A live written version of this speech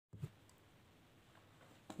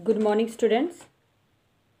Good morning, students.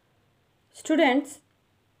 Students,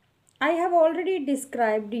 I have already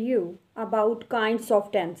described you about kinds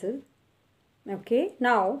of tenses. Okay,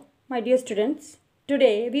 now, my dear students,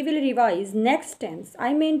 today we will revise next tense.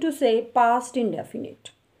 I mean to say past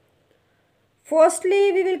indefinite. Firstly,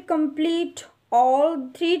 we will complete all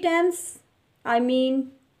three tense. I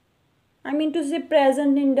mean to say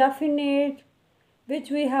present indefinite, which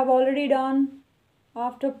we have already done.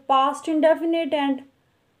 After past indefinite and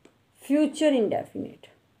future indefinite.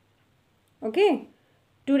 Okay,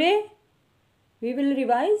 today we will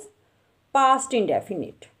revise past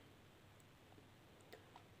indefinite.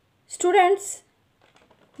 Students,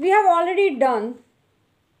 we have already done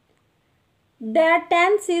that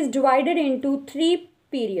tense is divided into three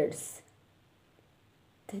periods.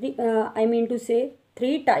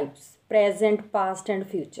 Three types: present, past and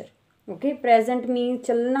future. Okay, present means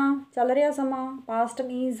chalna, chal ਰਿਹਾ ਸਮਾਂ, past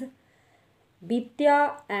means ਬੀਤਿਆ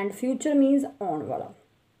and future means ਆਉਣ ਵਾਲਾ.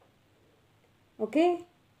 Okay,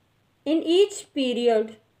 in each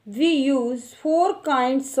period we use 4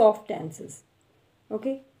 kinds of tenses.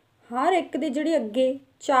 Okay, ਹਰ ਇੱਕ ਦੇ ਜਿਹੜੇ ਅੱਗੇ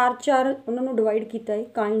ਚਾਰ ਉਹਨਾਂ ਨੂੰ ਡਿਵਾਈਡ ਕੀਤਾ ਹੈ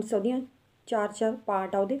ਕਾਈਂਡਸ, ਉਹਦੀਆਂ ਚਾਰ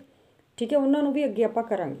ਪਾਰਟ ਆ ਉਹਦੇ. ਠੀਕ ਹੈ, ਉਹਨਾਂ ਨੂੰ ਵੀ ਅੱਗੇ ਆਪਾਂ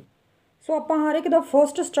ਕਰਾਂਗੇ. ਸੋ ਆਪਾਂ ਹਰ ਇੱਕ ਦਾ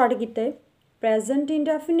ਫਸਟ ਸਟਾਰਟ ਕੀਤਾ ਹੈ present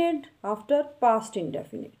indefinite after past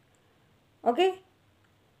indefinite. Okay,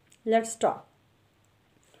 let's start.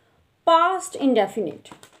 Past indefinite.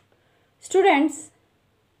 Students,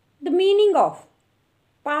 the meaning of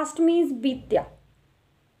past means bitya.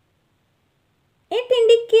 It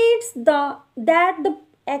indicates that the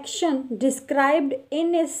action described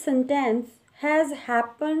in a sentence has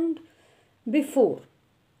happened before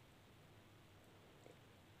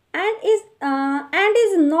and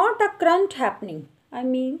is not a current happening. I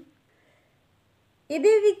mean,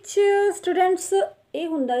 ਇਹਦੇ ਵਿੱਚ students ਇਹ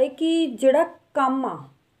ਹੁੰਦਾ ਹੈ ਕਿ ਜਿਹੜਾ ਕੰਮ ਆ,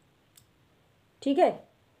 ਠੀਕ ਹੈ,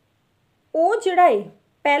 ਉਹ ਜਿਹੜਾ ਹੈ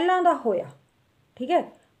ਪਹਿਲਾਂ ਦਾ ਹੋਇਆ. ਠੀਕ ਹੈ,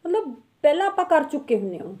 ਮਤਲਬ ਪਹਿਲਾਂ ਆਪਾਂ ਕਰ ਚੁੱਕੇ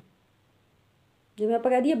ਹੁੰਦੇ ਹਾਂ. ਜਿਵੇਂ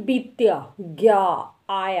ਆਪਾਂ ਕਹਿ ਦਈਏ ਬੀਤਿਆ, ਗਿਆ,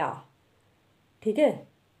 ਆਇਆ. ਠੀਕ ਹੈ,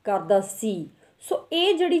 ਕਰਦਾ ਸੀ. ਸੋ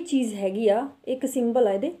ਇਹ ਜਿਹੜੀ ਚੀਜ਼ ਹੈਗੀ ਆ, ਇੱਕ ਸਿੰਬਲ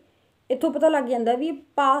ਆ ਇਹਦੇ, ਇੱਥੋਂ ਪਤਾ ਲੱਗ ਜਾਂਦਾ ਵੀ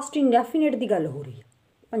ਪਾਸਟ ਇੰਡੈਫੀਨਿਟ ਦੀ ਗੱਲ ਹੋ ਰਹੀ ਹੈ.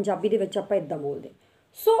 ਪੰਜਾਬੀ ਦੇ ਵਿੱਚ ਆਪਾਂ ਇੱਦਾਂ ਬੋਲਦੇ.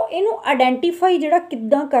 ਸੋ ਇਹਨੂੰ ਆਇਡੈਂਟੀਫਾਈ ਜਿਹੜਾ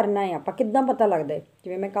ਕਿੱਦਾਂ ਕਰਨਾ ਹੈ, ਆਪਾਂ ਕਿੱਦਾਂ ਪਤਾ ਲੱਗਦਾ ਹੈ.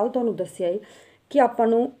 ਜਿਵੇਂ ਮੈਂ ਕੱਲ੍ਹ ਤੁਹਾਨੂੰ ਦੱਸਿਆ ਹੈ ਕਿ ਆਪਾਂ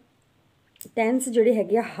ਨੂੰ ਟੈਂਸ ਜਿਹੜੇ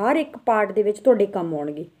ਹੈਗੇ ਆ ਹਰ ਇੱਕ ਪਾਰਟ ਦੇ ਵਿੱਚ ਤੁਹਾਡੇ ਕੰਮ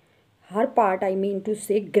ਆਉਣਗੇ. ਹਰ part I mean to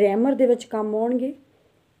say grammar ਦੇ ਵਿੱਚ ਕੰਮ ਆਉਣਗੇ.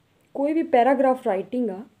 ਕੋਈ ਵੀ ਪੈਰਾਗ੍ਰਾਫ ਰਾਈਟਿੰਗ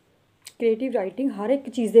ਆ, ਕ੍ਰੀਏਟਿਵ ਰਾਈਟਿੰਗ, ਹਰ ਇੱਕ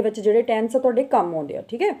ਚੀਜ਼ ਦੇ ਵਿੱਚ ਜਿਹੜੇ ਟੈਂਸ ਆ ਤੁਹਾਡੇ ਕੰਮ ਆਉਂਦੇ ਆ.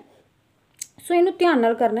 ਠੀਕ ਹੈ, ਸੋ ਇਹਨੂੰ ਧਿਆਨ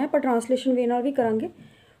ਨਾਲ ਕਰਨਾ ਹੈ. ਆਪਾਂ ਟਰਾਂਸਲੇਸ਼ਨ ਵੇ ਨਾਲ ਵੀ ਕਰਾਂਗੇ.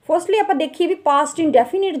 ਫਸਟਲੀ ਆਪਾਂ ਦੇਖੀਏ ਵੀ ਪਾਸਟ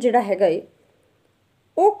ਇੰਡੈਫੀਨਿਟ ਜਿਹੜਾ ਹੈਗਾ ਏ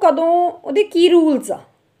ਉਹ ਕਦੋਂ, ਉਹਦੇ ਕੀ ਰੂਲਸ ਆ.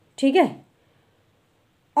 ਠੀਕ ਹੈ,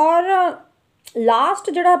 ਔਰ ਲਾਸਟ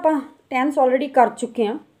ਜਿਹੜਾ ਆਪਾਂ ਟੈਂਸ ਆਲਰੇਡੀ ਕਰ ਚੁੱਕੇ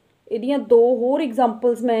ਹਾਂ, ਇਹਦੀਆਂ 2 ਹੋਰ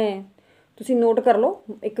ਐਗਜ਼ਾਮਪਲਸ ਮੈਂ, ਤੁਸੀਂ ਨੋਟ ਕਰ ਲਓ,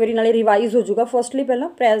 ਇੱਕ ਵਾਰੀ ਨਾਲੇ ਰਿਵਾਈਜ਼ ਹੋ ਜਾਊਗਾ. ਫਸਟਲੀ ਪਹਿਲਾਂ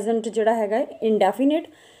ਪ੍ਰੈਜ਼ੈਂਟ ਜਿਹੜਾ ਹੈਗਾ ਇੰਡੈਫੀਨਿਟ,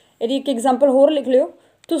 ਇਹਦੀ ਇੱਕ ਐਗਜ਼ਾਮਪਲ ਹੋਰ ਲਿਖ ਲਿਓ.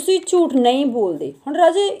 ਤੁਸੀਂ ਝੂਠ ਨਹੀਂ ਬੋਲਦੇ. ਹੁਣ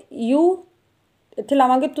ਰਾਜੇ ਯੂ ਇੱਥੇ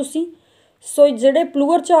ਲਾਵਾਂਗੇ ਤੁਸੀਂ, ਸੋ ਜਿਹੜੇ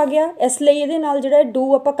ਪਲੂਅਰ 'ਚ ਆ ਗਿਆ, ਇਸ ਲਈ ਇਹਦੇ ਨਾਲ ਜਿਹੜਾ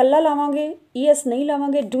ਡੂ ਆਪਾਂ ਇਕੱਲਾ ਲਾਵਾਂਗੇ, ਈਐਸ ਨਹੀਂ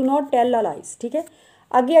ਲਾਵਾਂਗੇ. Do not tile a lies. ਠੀਕ ਹੈ,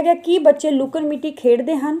 ਅੱਗੇ ਆ ਗਿਆ ਕੀ ਬੱਚੇ ਲੁਕਣ ਮਿੱਟੀ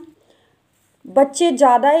ਖੇਡਦੇ ਹਨ. ਬੱਚੇ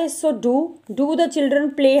ਜ਼ਿਆਦਾ ਹੈ, ਸੋ do the children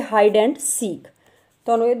play hide and seek.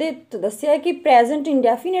 ਤੁਹਾਨੂੰ ਇਹਦੇ ਦੱਸਿਆ ਕਿ ਪ੍ਰੈਜ਼ੈਂਟ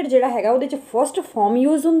ਇੰਡੈਫੀਨਿਟ ਜਿਹੜਾ ਹੈਗਾ ਉਹਦੇ 'ਚ ਫਸਟ ਫਾਰਮ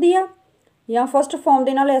ਯੂਜ਼ ਹੁੰਦੀ ਆ, ਜਾਂ ਫਸਟ ਫਾਰਮ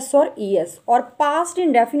ਦੇ ਨਾਲ ਐਸ ਔਰ ਈ ਐਸ. ਔਰ ਪਾਸਟ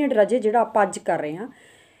ਇੰਡੈਫੀਨਿਟ ਰਾਜੇ ਜਿਹੜਾ ਆਪਾਂ ਅੱਜ ਕਰ ਰਹੇ ਹਾਂ,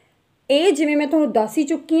 ਇਹ ਜਿਵੇਂ ਮੈਂ ਤੁਹਾਨੂੰ ਦੱਸ ਹੀ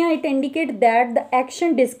ਚੁੱਕੀ ਹਾਂ, it indicate that the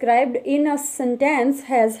action described in a sentence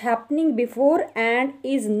has happening before and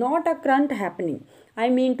is not a current happening. I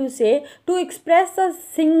mean to say to express a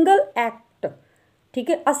single act.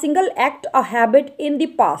 ठीक है, a single act, a habit in the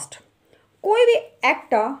past. कोई भी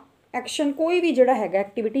act आ, action कोई भी जड़ा हैगा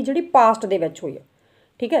activity जड़ी past दे विच होई है.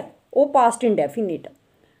 ठीक है, वो past indefinite.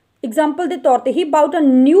 एग्जाम्पल के तौर पर ही about a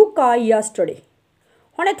new car yesterday.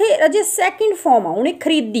 हुण इत्थे अजे सैकेंड फॉर्म आ, उन्हें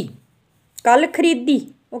खरीदी, कल खरीदी.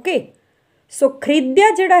 ओके, सो खरीदिया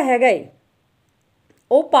जड़ा हैगा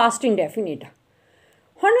वो past indefinite.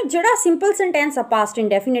 ਹੁਣ ਜਿਹੜਾ ਸਿੰਪਲ ਸੈਂਟੈਂਸ ਆ ਪਾਸਟ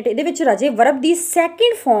ਇੰਡੈਫੀਨਿਟ, ਇਹਦੇ ਵਿੱਚ ਰਾਜੇ ਵਰਬ ਦੀ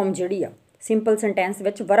ਸੈਕਿੰਡ ਫਾਰਮ ਜਿਹੜੀ ਆ, ਸਿੰਪਲ ਸੈਂਟੈਂਸ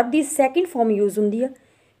ਵਿੱਚ ਵਰਬ ਦੀ ਸੈਕਿੰਡ ਫਾਰਮ ਯੂਜ਼ ਹੁੰਦੀ ਆ.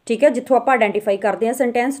 ਠੀਕ ਹੈ, ਜਿੱਥੋਂ ਆਪਾਂ ਆਇਡੈਂਟੀਫਾਈ ਕਰਦੇ ਹਾਂ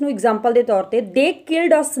ਸੈਂਟੈਂਸ ਨੂੰ. ਐਗਜ਼ਾਮਪਲ ਦੇ ਤੌਰ 'ਤੇ ਦੇ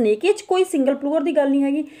ਕਿਲਡ ਅ ਸਨੇਕ, ਇਹ 'ਚ ਕੋਈ ਸਿੰਗਲ ਪਲੂਅਰ ਦੀ ਗੱਲ ਨਹੀਂ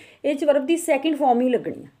ਹੈਗੀ, ਇਹ 'ਚ ਵਰਬ ਦੀ ਸੈਕਿੰਡ ਫਾਰਮ ਹੀ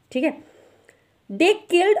ਲੱਗਣੀ ਆ. ਠੀਕ ਹੈ, ਦੇ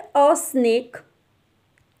ਕਿਲਡ ਅ snake,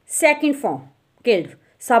 second farm killed,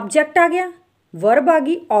 subject ਆ ਗਿਆ, ਵਰਬ ਆ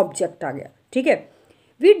ਗਈ, ਆਬਜੈਕਟ ਆ ਗਿਆ. ਠੀਕ ਹੈ,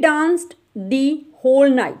 ਵੀ ਡਾਂਸਡ ਦੀ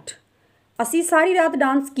ਹੋਲ ਨਾਈਟ, ਅਸੀਂ ਸਾਰੀ ਰਾਤ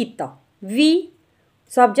ਡਾਂਸ ਕੀਤਾ. ਵੀ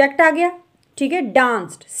ਸਬਜੈਕਟ ਆ ਗਿਆ. ਠੀਕ ਹੈ,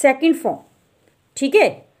 ਡਾਂਸਡ ਸੈਕਿੰਡ ਫਾਰਮ. ਠੀਕ ਹੈ,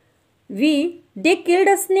 ਵੀ ਦੇ ਕਿਲਡ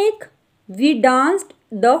ਅ ਸਨੇਕ, ਵੀ ਡਾਂਸਡ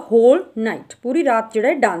ਦ ਹੋਲ ਨਾਈਟ, ਪੂਰੀ ਰਾਤ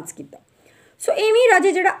ਜਿਹੜਾ ਡਾਂਸ ਕੀਤਾ. सो इवें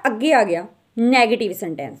राजे जिहड़ा अगे आ गया नैगेटिव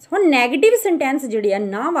सेंटेंस। हुण नैगेटिव सेंटेंस जिहड़े आ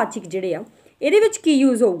नावाचक जिहड़े आ इहदे विच की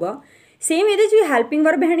यूज़ होऊगा सेम इहदे च भी हैल्पिंग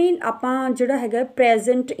वर्ब है नहीं आपां जिहड़ा हैगा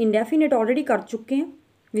प्रेजेंट इंडेफिनिट ऑलरेडी कर चुके हैं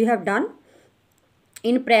we have done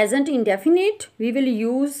in present indefinite we will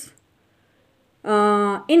use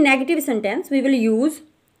in negative sentence we will use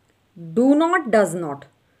do not does not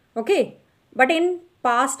okay but in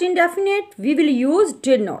past indefinite we will use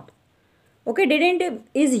did not okay didn't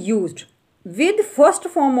is used with first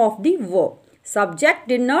form of the verb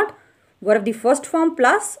subject did not verb the first form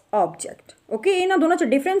plus object okay इन्हां दोनों च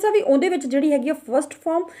difference आ भी उहदे विच जिहड़ी हैगी आ first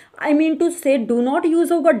form I mean to से do not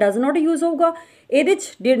use होगा does not use होगा ਇਹਦੇ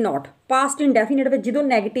 'ਚ डिड नॉट पास्ट इंडेफिनिट ਵਿੱਚ ਜਦੋਂ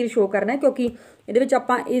ਨੈਗੇਟਿਵ ਸ਼ੋ ਕਰਨਾ ਹੈ ਕਿਉਂਕਿ ਇਹਦੇ ਵਿੱਚ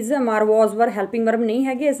ਆਪਾਂ ਇਜ਼ ਮਾਰ ਵਾਜ਼ ਵਰ ਹੈਲਪਿੰਗ ਵਰਬ ਨਹੀਂ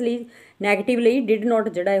ਹੈਗੇ ਇਸ ਲਈ ਨੈਗੇਟਿਵ ਲਈ डिड नॉट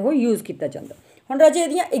ਜਿਹੜਾ ਇਹੋ ਯੂਜ਼ ਕੀਤਾ ਜਾਂਦਾ। ਹੁਣ ਰਾਜੇ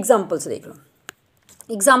ਇਹਦੀਆਂ ਐਗਜ਼ਾਮਪਲਸ ਦੇਖ ਲਓ।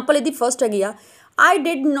 ਐਗਜ਼ਾਮਪਲ ਇਹਦੀ ਫਸਟ ਹੈਗੀ ਆ ਆਈ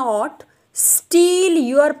did not steel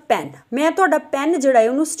your PAN ਮੈਂ ਤੁਹਾਡਾ ਪੈਨ ਜਿਹੜਾ ਹੈ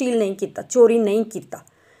ਉਹਨੂੰ ਸਟੀਲ ਨਹੀਂ ਕੀਤਾ ਚੋਰੀ ਨਹੀਂ ਕੀਤਾ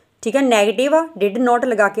ठीक है नैगेटिव आ डिड नॉट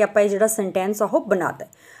लगा के आप जो सेंटेंस आ बनाता है।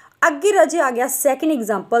 अगे राजे आ गया second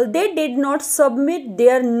example they did not submit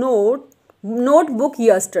there notebook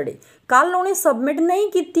yesterday कल उन्हें सबमिट नहीं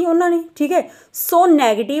की उन्होंने ठीक है सो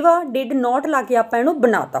नैगेटिव आ डिड नॉट ला के आप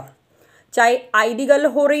बनाता चाहे आई की गल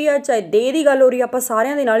हो रही है चाहे दे की गल हो रही है आप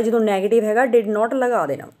सारे जो नैगेटिव है डिड नॉट लगा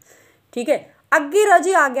देना ठीक है। अगे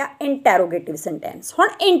राजे आ गया इंटैरोगेटिव सेंटेंस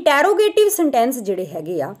हुण इंटैरोगेटिव सेंटेंस जिहड़े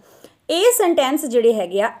हैगे आ ਇਹ सेंटेंस ਜਿਹੜੇ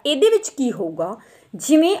ਹੈਗੇ ਆ ਇਹਦੇ ਵਿੱਚ ਕੀ ਹੋਊਗਾ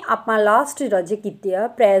ਜਿਵੇਂ ਆਪਾਂ ਲਾਸਟ ਰਾਜੇ ਕੀਤੇ ਆ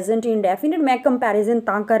ਪ੍ਰੈਜ਼ੈਂਟ ਇੰਡੈਫੀਨਿਟ ਮੈਂ ਕੰਪੈਰੀਜ਼ਨ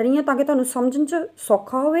ਤਾਂ ਕਰ ਰਹੀ ਹਾਂ ਤਾਂ ਕਿ ਤੁਹਾਨੂੰ ਸਮਝਣ 'ਚ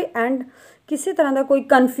ਸੌਖਾ ਹੋਵੇ ਐਂਡ ਕਿਸੇ ਤਰ੍ਹਾਂ ਦਾ ਕੋਈ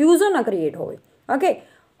ਕਨਫਿਊਜ਼ਨ ਨਾ ਕ੍ਰੀਏਟ ਹੋਵੇ ਓਕੇ।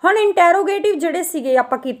 ਹੁਣ ਇੰਟੈਰੋਗੇਟਿਵ ਜਿਹੜੇ ਸੀਗੇ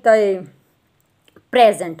ਆਪਾਂ ਕੀਤਾ ਏ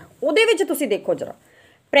ਪ੍ਰੈਜ਼ੈਂਟ ਉਹਦੇ ਵਿੱਚ ਤੁਸੀਂ ਦੇਖੋ ਜਰਾ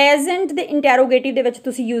ਪ੍ਰੈਜ਼ੈਂਟ ਦੇ ਇੰਟੈਰੋਗੇਟਿਵ ਦੇ ਵਿੱਚ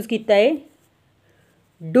ਤੁਸੀਂ ਯੂਜ਼ ਕੀਤਾ ਏ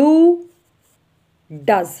ਡੂ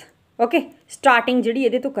ਡਜ਼ ਓਕੇ ਸਟਾਰਟਿੰਗ ਜਿਹੜੀ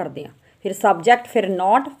ਇਹਦੇ ਤੋਂ ਕਰਦੇ ਆ फिर सबजैक्ट फिर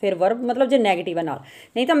नॉट फिर वर्ब मतलब जो नैगेटिव है नाल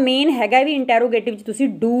नहीं तो मेन हैगा भी इंटैरोगेटिव च तुसीं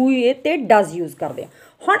डू ये ते डज यूज़ करदे आ।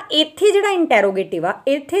 हुण इत्थे जिहड़ा इंटैरोगेटिव आ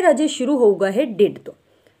इत्थे राजे शुरू होऊगा ये डिड तो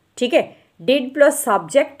ठीक है डिड प्लस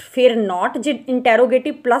सबजैक्ट फिर not J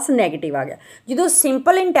interrogative plus negative आ गया जो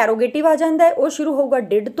सिंपल इंटैरोगेटिव आ जाता है वो शुरू होगा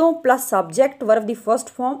डिड तो plus subject verb the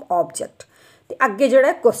first form object ते अगे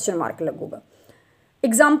जिहड़ा क्वेश्चन मार्क लगूगा।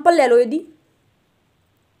 एग्जाम्पल लै लो इहदी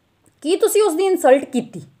की तुसीं उसदी इंसल्ट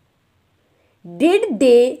कीती डिड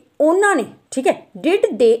दे उन्होंने ठीक है डिड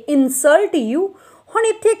दे इंसल्ट यू हुण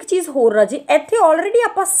इत्थे एक चीज़ होर राजी इत्थे ऑलरेडी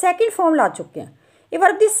आपां सैकेंड फॉर्म ला चुके हैं ये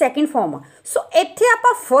वर्ब दी सैकेंड फॉर्म आ सो इत्थे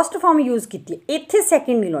आपां फर्स्ट फॉर्म यूज़ की इत्थे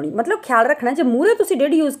सैकेंड नहीं लानी मतलब ख्याल रखना जो मूहरे तुसीं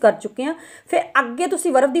डिड यूज़ कर चुके हैं फिर अगे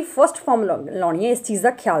तुसीं वर्ब दी फर्स्ट फॉर्म लानी है इस चीज़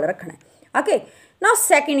का ख्याल रखना है okay. Now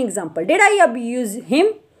second example did I abuse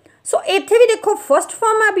him so इत्थे भी देखो first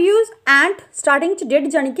form abuse and starting च डिड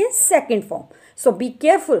जानी कि second form so be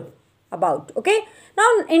careful about okay.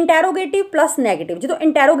 Now interrogative plus negative जो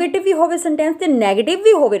इंटैरोगेटिव भी होवे सेंटेंस ते नैगेटिव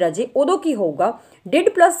भी होवे राजे उदों की होगा डिड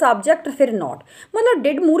प्लस सबजैक्ट फिर नॉट मतलब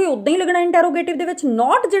डिड मूहरे उदां ही लगना इंटैरोगेटिव दे विच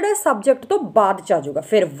नॉट जिहड़ा सबजैक्ट तो बाद च आ जाऊगा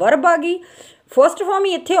फिर वर्ब आ गई फर्स्ट फॉर्म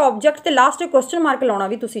ही इत्थे ऑब्जैक्ट ते लास्ट क्वेश्चन मार्क लाउणा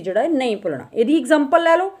भी तुसीं जिहड़ा नहीं भुलना। इहदी एग्जाम्पल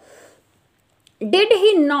लै लो did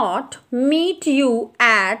he not meet you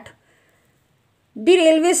at the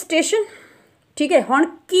railway station ठीक है। हुण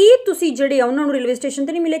की तुसीं जिहड़े उन्हां नूं रेलवे स्टेशन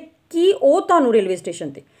ते नहीं मिले कि वो तुहानूं रेलवे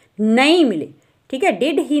स्टेशन ते नहीं मिले ठीक है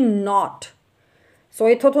डिड ही नॉट सो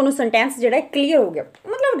इत्थों तुहानूं सेंटेंस जिहड़ा क्लीयर हो गया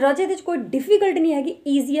मतलब राजे इहदे च कोई डिफिकल्ट नहीं हैगी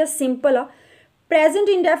ईजी आ सिंपल आ। प्रेजेंट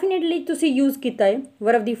इंडेफिनिटली तुसीं यूज़ कीता है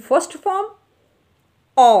वर्ब दी फर्स्ट फॉर्म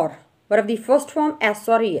और verb the first form S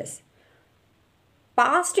और एस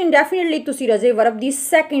पास्ट इंडेफिनिटली तुसीं राजे verb the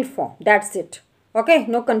second form that's it okay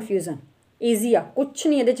no confusion easy आ कुछ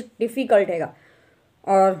नहीं इहदे च डिफिकल्ट हैगा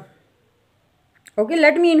और okay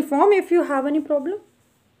let me inform if you have any problem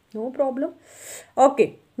no problem okay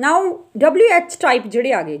now wh type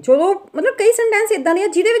ਜਿਹੜੇ ਆ ਗਏ ਜਦੋਂ मतलब कई सेंटेंस इदां ਦੇ ਆ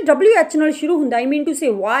ਜਿਹਦੇ ਵਿੱਚ wh ਨਾਲ ਸ਼ੁਰੂ ਹੁੰਦਾ I mean to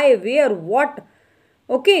say why where what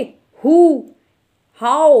okay who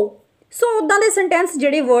how so ਉਦਾਂ ਦੇ सेंटेंस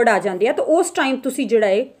ਜਿਹੜੇ वर्ड ਆ ਜਾਂਦੇ ਆ ਤਾਂ ਉਸ ਟਾਈਮ ਤੁਸੀਂ ਜਿਹੜਾ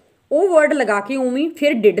ਹੈ ਉਹ वर्ड ਲਗਾ ਕੇ ਉਵੇਂ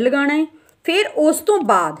ਫਿਰ did ਲਗਾਉਣਾ ਹੈ फिर उस तो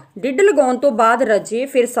बाद डिड लगाउण तो बाद रजे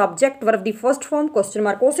फिर subject verb the first form question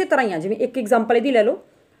mark उस तरह ही आ जिवें एक एग्जाम्पल इहदी लै लो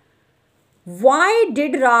Why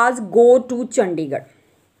did Raj go to Chandigarh?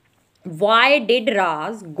 Why did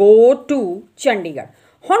Raj go to Chandigarh?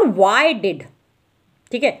 हुण why did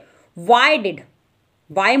ठीक है why did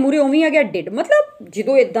why मूरे उवें आ गया did मतलब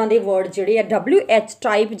जो इदां दे वर्ड जिहड़े आ WH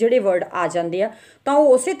टाइप जिहड़े वर्ड आ जांदे आ तां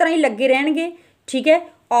ओह उसे तरह ही लगे रहणगे ठीक है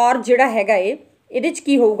और जिहड़ा हैगा इहदे च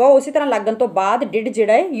की होऊगा उसे तरह लगन तो बाद did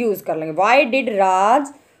जिहड़ा है यूज़ कर लेंगे why did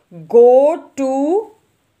Raj go to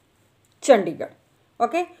Chandigarh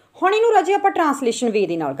okay ਹੁਣ ਇਹਨੂੰ ਰਾਜੇ ਆਪਾਂ ਟਰਾਂਸਲੇਸ਼ਨ ਵੇ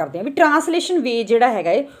ਦੇ ਨਾਲ ਕਰਦੇ ਹਾਂ ਵੀ ਟਰਾਂਸਲੇਸ਼ਨ ਵੇ ਜਿਹੜਾ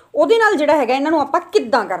ਹੈਗਾ ਏ ਉਹਦੇ ਨਾਲ ਜਿਹੜਾ ਹੈਗਾ ਇਹਨਾਂ ਨੂੰ ਆਪਾਂ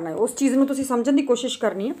ਕਿੱਦਾਂ ਕਰਨਾ ਹੈ ਉਸ ਚੀਜ਼ ਨੂੰ ਤੁਸੀਂ ਸਮਝਣ ਦੀ ਕੋਸ਼ਿਸ਼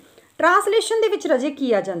ਕਰਨੀ ਹੈ। ਟਰਾਂਸਲੇਸ਼ਨ ਦੇ ਵਿੱਚ ਰਾਜੇ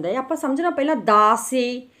ਕੀ ਆ ਜਾਂਦਾ ਹੈ ਆਪਾਂ ਸਮਝਣਾ ਪਹਿਲਾਂ ਦਾ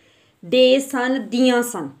ਸੇ ਦੇ ਸਨ ਦੀਆਂ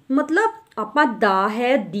ਸਨ ਮਤਲਬ ਆਪਾਂ ਦਾ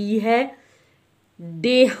ਹੈ ਦੀ ਹੈ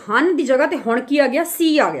ਦੇ ਹਨ ਦੀ ਜਗ੍ਹਾ 'ਤੇ ਹੁਣ ਕੀ ਆ ਗਿਆ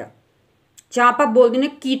ਸੀ ਆ ਗਿਆ ਜਾਂ ਆਪਾਂ ਬੋਲਦੇ ਨੇ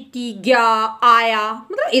ਕੀਤੀ ਗਿਆ ਆਇਆ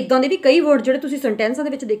ਮਤਲਬ ਇੱਦਾਂ ਦੇ ਵੀ ਕਈ ਵਰਡ ਜਿਹੜੇ ਤੁਸੀਂ ਸੈਂਟੈਂਸਾਂ ਦੇ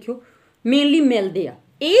ਵਿੱਚ ਦੇਖਿਓ ਮੇਨਲੀ ਮਿਲਦੇ ਆ।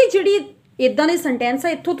 ਇਹ ਜਿਹੜੀ ਇੱਦਾਂ ਦੇ ਸੈਂਟੈਂਸ ਆ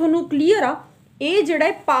ਇੱਥੋਂ ਤੁਹਾਨੂੰ ਕਲੀਅਰ ਆ ਇਹ ਜਿਹੜਾ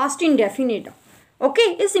ਹੈ ਪਾਸਟ ਇੰਡੈਫੀਨੇਟ ਆ ਓਕੇ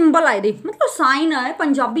ਇਹ ਸਿੰਬਲ ਆ ਇਹਦੇ ਮਤਲਬ ਸਾਈਨ ਆ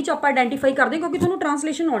ਪੰਜਾਬੀ 'ਚ ਆਪਾਂ ਆਈਡੈਂਟੀਫਾਈ ਕਰਦੇ ਕਿਉਂਕਿ ਤੁਹਾਨੂੰ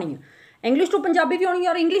ਟਰਾਂਸਲੇਸ਼ਨ ਆਉਣੀ ਹੈ ਇੰਗਲਿਸ਼ ਤੋਂ ਪੰਜਾਬੀ ਵੀ ਆਉਣੀ ਹੈ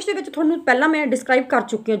ਔਰ ਇੰਗਲਿਸ਼ ਦੇ ਵਿੱਚ ਤੁਹਾਨੂੰ ਪਹਿਲਾਂ ਮੈਂ ਡਿਸਕ੍ਰਾਈਬ ਕਰ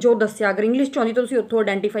ਚੁੱਕੀ ਹਾਂ ਜੋ ਦੱਸਿਆ ਅਗਰ ਇੰਗਲਿਸ਼ 'ਚ ਆਉਂਦੀ ਤਾਂ ਤੁਸੀਂ ਉੱਥੋਂ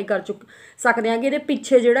ਆਈਡੈਂਟੀਫਾਈ ਕਰ ਸਕਦੇ ਹਾਂ ਕਿ ਇਹਦੇ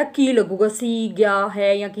ਪਿੱਛੇ ਜਿਹੜਾ ਕੀ ਲੱਗੂਗਾ ਸੀ ਗਿਆ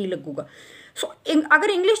ਹੈ ਜਾਂ ਕੀ ਲੱਗੂਗਾ। ਸੋ ਅਗਰ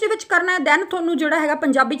ਇੰਗਲਿਸ਼ ਦੇ ਵਿੱਚ ਕਰਨਾ ਹੈ ਦੈਨ ਤੁਹਾਨੂੰ ਜਿਹੜਾ ਹੈਗਾ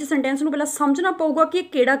ਪੰਜਾਬੀ 'ਚ ਸੈਂਟੈਂਸ ਨੂੰ ਪਹਿਲਾਂ ਸਮਝਣਾ ਪਊਗਾ ਕਿ ਇਹ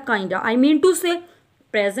ਕਿਹੜਾ ਕਾਈਂਡ ਆ ਆਈ ਮੀਨ ਟੂ ਸੇ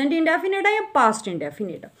ਪ੍ਰੈਜ਼ੈਂਟ ਇੰਡੈਫੀਨੇਟ ਆ ਜਾਂ ਪਾਸਟ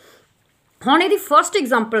ਇੰਡੈਫੀਨੇਟ ਆ। ਹੁਣ ਇਹਦੀ ਫਸਟ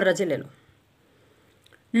ਐਗਜ਼ਾਮਪਲ ਰਾਜੇ ਲੈ ਲਓ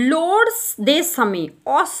ਲੋੜ ਦੇ ਸਮੇਂ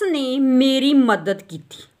ਉਸ ਨੇ ਮੇਰੀ ਮਦਦ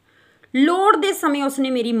ਕੀਤੀ ਲੋੜ ਦੇ ਸਮੇਂ ਉਸਨੇ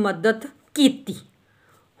ਮੇਰੀ ਮਦਦ ਕੀਤੀ।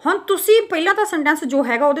 ਹੁਣ ਤੁਸੀਂ ਪਹਿਲਾਂ ਤਾਂ ਸੈਂਟੈਂਸ ਜੋ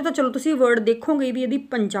ਹੈਗਾ ਉਹਦੇ ਤਾਂ ਚਲੋ ਤੁਸੀਂ ਵਰਡ ਦੇਖੋਗੇ ਵੀ ਇਹਦੀ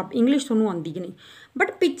ਇੰਗਲਿਸ਼ ਤੁਹਾਨੂੰ ਆਉਂਦੀ ਕਿ ਨਹੀਂ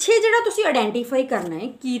ਬਟ ਪਿੱਛੇ ਜਿਹੜਾ ਤੁਸੀਂ ਆਈਡੈਂਟੀਫਾਈ ਕਰਨਾ ਹੈ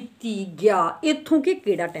ਕੀਤੀ ਗਿਆ ਇੱਥੋਂ ਕਿ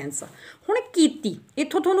ਕਿਹੜਾ ਟੈਂਸ ਆ। ਹੁਣ ਕੀਤੀ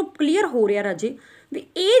ਇੱਥੋਂ ਤੁਹਾਨੂੰ ਕਲੀਅਰ ਹੋ ਰਿਹਾ ਰਾਜੇ ਵੀ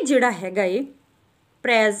ਇਹ ਜਿਹੜਾ ਹੈਗਾ ਏ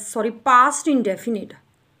ਪਾਸਟ ਇੰਡੈਫੀਨੇਟ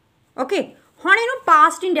ਓਕੇ। ਹੁਣ ਇਹਨੂੰ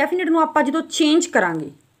ਪਾਸਟ ਇੰਡੈਫੀਨੇਟ ਨੂੰ ਆਪਾਂ ਜਦੋਂ ਚੇਂਜ ਕਰਾਂਗੇ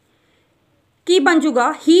ਕੀ ਬਣ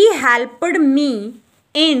ਜੂਗਾ ਹੀ ਹੈਲਪਡ ਮੀ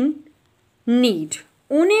ਇਨ ਨੀਡ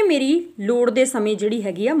ਉਹਨੇ ਮੇਰੀ ਲੋੜ ਦੇ ਸਮੇਂ ਜਿਹੜੀ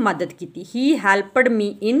ਹੈਗੀ ਆ ਮਦਦ ਕੀਤੀ ਹੀ ਹੈਲਪਡ ਮੀ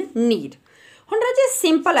ਇਨ ਨੀਡ। ਹੁਣ ਰਾਜੇ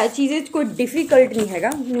ਸਿੰਪਲ ਹੈ ਚੀਜ਼ 'ਚ ਕੋਈ ਡਿਫੀਕਲਟ ਨਹੀਂ ਹੈਗਾ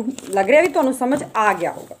ਮੈਨੂੰ ਲੱਗ ਰਿਹਾ ਵੀ ਤੁਹਾਨੂੰ ਸਮਝ ਆ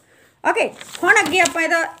ਗਿਆ ਹੋਊਗਾ ਓਕੇ। ਹੁਣ ਅੱਗੇ ਆਪਾਂ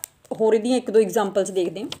ਇਹਦਾ ਹੋਰ ਇਹਦੀਆਂ ਇੱਕ ਦੋ ਐਗਜ਼ਾਮਪਲਸ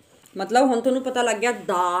ਦੇਖਦੇ ਹਾਂ ਮਤਲਬ ਹੁਣ ਤੁਹਾਨੂੰ ਪਤਾ ਲੱਗ ਗਿਆ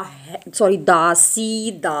ਦਾ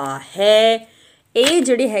ਸੀ ਦਾ ਹੈ ਇਹ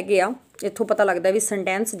ਜਿਹੜੇ ਹੈਗੇ ਆ ਇੱਥੋਂ ਪਤਾ ਲੱਗਦਾ ਵੀ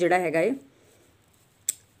ਸੈਂਟੈਂਸ ਜਿਹੜਾ ਹੈਗਾ ਇਹ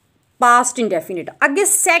ਪਾਸਟ ਇੰਡੈਫੀਨਿਟ। ਅੱਗੇ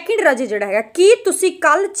ਸੈਕਿੰਡ ਰਾਜੇ ਜਿਹੜਾ ਹੈਗਾ ਕੀ ਤੁਸੀਂ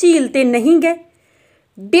ਕੱਲ੍ਹ ਝੀਲ 'ਤੇ ਨਹੀਂ ਗਏ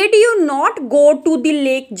did you not go to the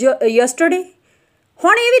lake ਯਸਟਰਡੇ।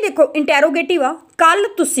 ਹੁਣ ਇਹ ਵੀ ਦੇਖੋ ਇੰਟੈਰੋਗੇਟਿਵ ਆ ਕੱਲ੍ਹ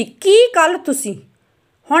ਤੁਸੀਂ ਕੀ ਕੱਲ੍ਹ ਤੁਸੀਂ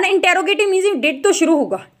ਹੁਣ ਇੰਟੈਰੋਗੇਟਿਵ ਮੀਨਸ ਡਿਡ ਤੋਂ ਸ਼ੁਰੂ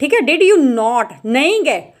ਹੋਊਗਾ ਠੀਕ ਹੈ ਡਿਡ ਯੂ ਨਾਟ ਨਹੀਂ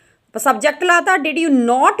ਗਏ ਸਬਜੈਕਟ ਲਾਤਾ did you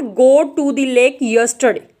not go to the lake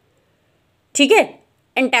ਯਸਟਰਡੇ ਠੀਕ ਹੈ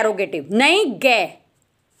ਇੰਟੈਰੋਗੇਟਿਵ ਨਹੀਂ ਗਏ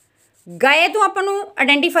ਗਏ ਤੋਂ ਆਪਾਂ ਨੂੰ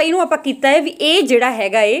ਆਈਡੈਂਟੀਫਾਈ ਨੂੰ ਆਪਾਂ ਕੀਤਾ ਹੈ ਵੀ ਇਹ ਜਿਹੜਾ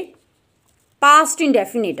ਹੈਗਾ ਇਹ ਪਾਸਟ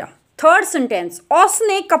ਇੰਡੈਫੀਨਿਟ ਆ। ਥਰਡ ਸੈਂਟੈਂਸ ਉਸ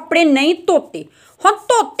ਨੇ ਕੱਪੜੇ ਨਹੀਂ ਧੋਤੇ ਹੁਣ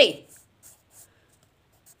ਧੋਤੇ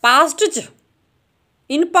ਪਾਸਟ 'ਚ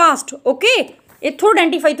ਇਨ ਪਾਸਟ ਓਕੇ ਇੱਥੋਂ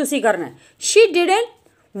ਆਈਡੈਂਟੀਫਾਈ ਤੁਸੀਂ ਕਰਨਾ Shri didn't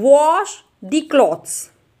wash the clothes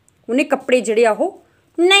ਉਹਨੇ ਕੱਪੜੇ ਜਿਹੜੇ ਆ ਉਹ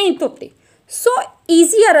ਨਹੀਂ ਧੋਤੇ। ਸੋ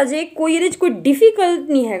ਈਜ਼ੀ ਆ ਰਾਜੇ ਕੋਈ ਇਹਦੇ 'ਚ ਕੋਈ ਡਿਫੀਕਲਟ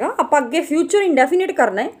ਨਹੀਂ ਹੈਗਾ ਆਪਾਂ ਅੱਗੇ ਫਿਊਚਰ ਇੰਡੈਫੀਨਿਟ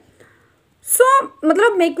ਕਰਨਾ ਹੈ। ਸੋ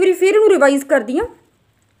ਮਤਲਬ ਮੈਂ ਇੱਕ ਵਾਰੀ ਫਿਰ ਇਹਨੂੰ ਰਿਵਾਈਜ਼ ਕਰਦੀ ਹਾਂ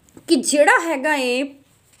ਕਿ ਜਿਹੜਾ ਹੈਗਾ ਇਹ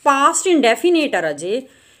ਪਾਸਟ ਇੰਡੈਫੀਨੇਟ ਆ ਰਾਜੇ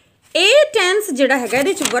ਇਹ ਟੈਂਸ ਜਿਹੜਾ ਹੈਗਾ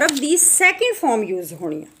ਇਹਦੇ 'ਚ ਵਰਬ ਦੀ ਸੈਕਿੰਡ ਫਾਰਮ ਯੂਜ਼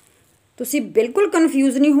ਹੋਣੀ ਆ ਤੁਸੀਂ ਬਿਲਕੁਲ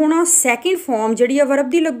ਕਨਫਿਊਜ਼ ਨਹੀਂ ਹੋਣਾ ਸੈਕਿੰਡ ਫਾਰਮ ਜਿਹੜੀ ਆ ਵਰਬ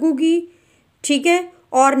ਦੀ ਲੱਗੂਗੀ ਠੀਕ ਹੈ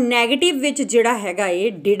ਔਰ ਨੈਗੇਟਿਵ ਵਿੱਚ ਜਿਹੜਾ ਹੈਗਾ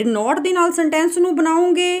ਇਹ ਡਿਡ ਨੋਟ ਦੇ ਨਾਲ ਸੈਂਟੈਂਸ ਨੂੰ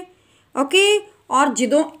ਬਣਾਓਗੇ ਓਕੇ ਔਰ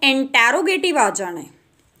ਜਦੋਂ ਇੰਟੈਰੋਗੇਟਿਵ ਆ ਜਾਣਾ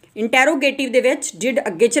ਇੰਟੈਰੋਗੇਟਿਵ ਦੇ ਵਿੱਚ ਡਿਡ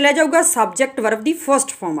ਅੱਗੇ ਚਲਾ ਜਾਊਗਾ ਸਬਜੈਕਟ ਵਰਬ ਦੀ ਫਸਟ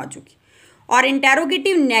ਫਾਰਮ ਆ ਜੂਗੀ ਔਰ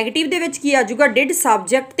ਇੰਟੈਰੋਗੇਟਿਵ ਨੈਗੇਟਿਵ ਦੇ ਵਿੱਚ ਕੀ ਆ ਜਾਊਗਾ ਡਿਡ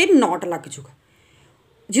ਸਬਜੈਕਟ ਤੇ ਨੋਟ ਲੱਗ ਜੂਗਾ।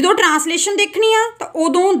 ਜਦੋਂ ਟਰਾਂਸਲੇਸ਼ਨ ਦੇਖਣੀ ਆ ਤਾਂ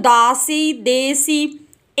ਉਦੋਂ ਦਾ ਸੀ ਦੇ ਸੀ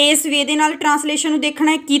ਇਸ ਵੇ ਦੇ ਨਾਲ ਟਰਾਂਸਲੇਸ਼ਨ ਨੂੰ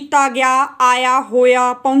ਦੇਖਣਾ ਹੈ ਕੀਤਾ ਗਿਆ ਆਇਆ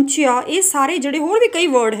ਹੋਇਆ ਪਹੁੰਚਿਆ ਇਹ ਸਾਰੇ ਜਿਹੜੇ ਹੋਰ ਵੀ ਕਈ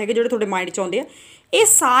ਵਰਡ ਹੈਗੇ ਜਿਹੜੇ ਤੁਹਾਡੇ ਮਾਈਂਡ 'ਚ ਆਉਂਦੇ ਆ ਇਹ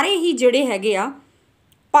ਸਾਰੇ ਹੀ ਜਿਹੜੇ ਹੈਗੇ ਆ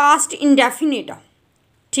ਪਾਸਟ ਇੰਡੈਫੀਨੇਟ ਆ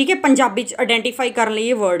ਠੀਕ ਹੈ ਪੰਜਾਬੀ 'ਚ ਆਈਡੈਂਟੀਫਾਈ ਕਰਨ ਲਈ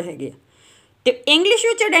ਇਹ ਵਰਡ ਹੈਗੇ ਆ ਤੇ ਇੰਗਲਿਸ਼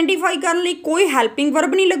ਵਿੱਚ ਆਈਡੈਂਟੀਫਾਈ ਕਰਨ ਲਈ ਕੋਈ ਹੈਲਪਿੰਗ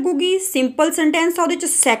ਵਰਬ ਨਹੀਂ ਲੱਗੂਗੀ ਸਿੰਪਲ ਸੈਂਟੈਂਸ ਆ ਉਹਦੇ 'ਚ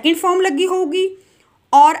ਸੈਕਿੰਡ ਫਾਰਮ ਲੱਗੀ ਹੋਊਗੀ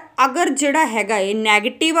ਔਰ ਅਗਰ ਜਿਹੜਾ ਹੈਗਾ ਇਹ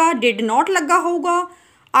ਨੈਗੇਟਿਵ ਆ ਡਿਡ ਨੋਟ ਲੱਗਾ ਹੋਊਗਾ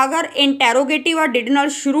ਅਗਰ ਇੰਟੈਰੋਗੇਟਿਵ ਆ ਡਿਡ ਨਾਲ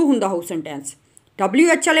ਸ਼ੁਰੂ ਹੁੰਦਾ ਹੋਊ ਸੈਂਟੈਂਸ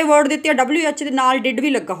WH ਵਾਲੇ ਵਰਡ ਦਿੱਤੇ ਆ WH ਦੇ ਨਾਲ ਡਿਡ ਵੀ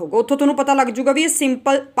ਲੱਗਾ ਹੋਊਗਾ ਉੱਥੋਂ ਤੁਹਾਨੂੰ ਪਤਾ ਲੱਗ ਜੂਗਾ ਵੀ ਇਹ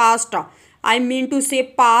ਸਿੰਪਲ ਪਾਸਟ ਆ ਆਈ ਮੀਨ ਟੂ ਸੇ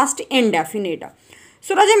ਪਾਸਟ ਇੰਡੈਫੀਨੇਟ ਆ।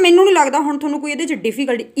 ਸੋ ਰਾਜੇ ਮੈਨੂੰ ਨਹੀਂ ਲੱਗਦਾ ਹੁਣ ਤੁਹਾਨੂੰ ਕੋਈ ਇਹਦੇ 'ਚ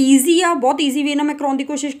ਡਿਫੀਕਲਟ ਈਜ਼ੀ ਆ ਬਹੁਤ ਈਜ਼ੀ ਵੇ ਨਾਲ ਮੈਂ ਕਰਾਉਣ ਦੀ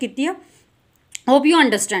ਕੋਸ਼ਿਸ਼ ਕੀਤੀ ਆ ਹੋਪ ਯੂ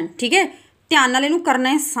ਅੰਡਰਸਟੈਂਡ ਠੀਕ ਹੈ ਧਿਆਨ ਨਾਲ ਇਹਨੂੰ ਕਰਨਾ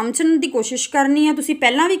ਹੈ ਸਮਝਣ ਦੀ ਕੋਸ਼ਿਸ਼ ਕਰਨੀ ਹੈ ਤੁਸੀਂ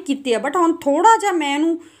ਪਹਿਲਾਂ ਵੀ ਕੀਤੀ ਆ ਬਟ ਹੁਣ ਥੋੜ੍ਹਾ ਜਿਹਾ ਮੈਂ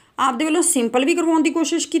ਇਹਨੂੰ ਆਪਦੇ ਵੱਲੋਂ ਸਿੰਪਲ ਵੀ ਕਰਵਾਉਣ ਦੀ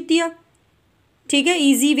ਕੋਸ਼ਿਸ਼ ਕੀਤੀ ਆ ਠੀਕ ਹੈ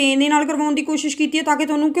ਈਜ਼ੀ ਵੇ ਦੇ ਨਾਲ ਕਰਵਾਉਣ ਦੀ ਕੋਸ਼ਿਸ਼ ਕੀਤੀ ਹੈ ਤਾਂ ਕਿ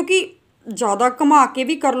ਤੁਹਾਨੂੰ ਕਿਉਂਕਿ ਜ਼ਿਆਦਾ ਘੁਮਾ ਕੇ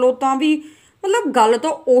ਵੀ ਕਰ ਲਓ ਤਾਂ ਵੀ ਮਤਲਬ ਗੱਲ ਤਾਂ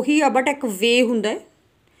ਉਹੀ ਆ ਬਟ ਇੱਕ ਵੇ ਹੁੰਦਾ ਹੈ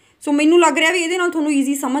ਸੋ ਮੈਨੂੰ ਲੱਗ ਰਿਹਾ ਵੀ ਇਹਦੇ ਨਾਲ ਤੁਹਾਨੂੰ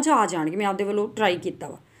ਈਜ਼ੀ ਸਮਝ ਆ ਜਾਣਗੇ ਮੈਂ ਆਪਦੇ ਵੱਲੋਂ ਟਰਾਈ ਕੀਤਾ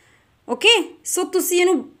ਵਾ ਓਕੇ। ਸੋ ਤੁਸੀਂ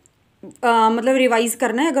ਇਹਨੂੰ ਮਤਲਬ ਰਿਵਾਈਜ਼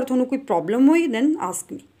ਕਰਨਾ ਹੈ ਅਗਰ ਤੁਹਾਨੂੰ ਕੋਈ ਪ੍ਰੋਬਲਮ ਹੋਈ ਦੈਨ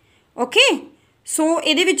ਆਸਕ ਮੀ ਓਕੇ। ਸੋ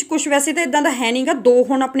ਇਹਦੇ ਵਿੱਚ ਕੁਛ ਵੈਸੇ ਤਾਂ ਇੱਦਾਂ ਦਾ ਹੈ ਨਹੀਂਗਾ ਦੋ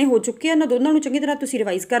ਹੁਣ ਆਪਣੇ ਹੋ ਚੁੱਕੇ ਆ ਇਹਨਾਂ ਦੋਨਾਂ ਨੂੰ ਚੰਗੀ ਤਰ੍ਹਾਂ ਤੁਸੀਂ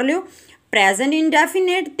ਰਿਵਾਈਜ਼ ਕਰ ਲਿਓ ਪ੍ਰੈਜ਼ੈਂਟ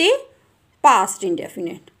ਇੰਡੈਫੀਨੇਟ ਅਤੇ past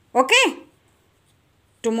ਇੰਡੈਫੀਨੇਟ okay.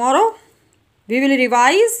 tomorrow we will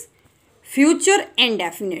revise future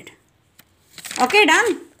indefinite. Okay,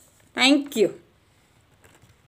 done. Thank you.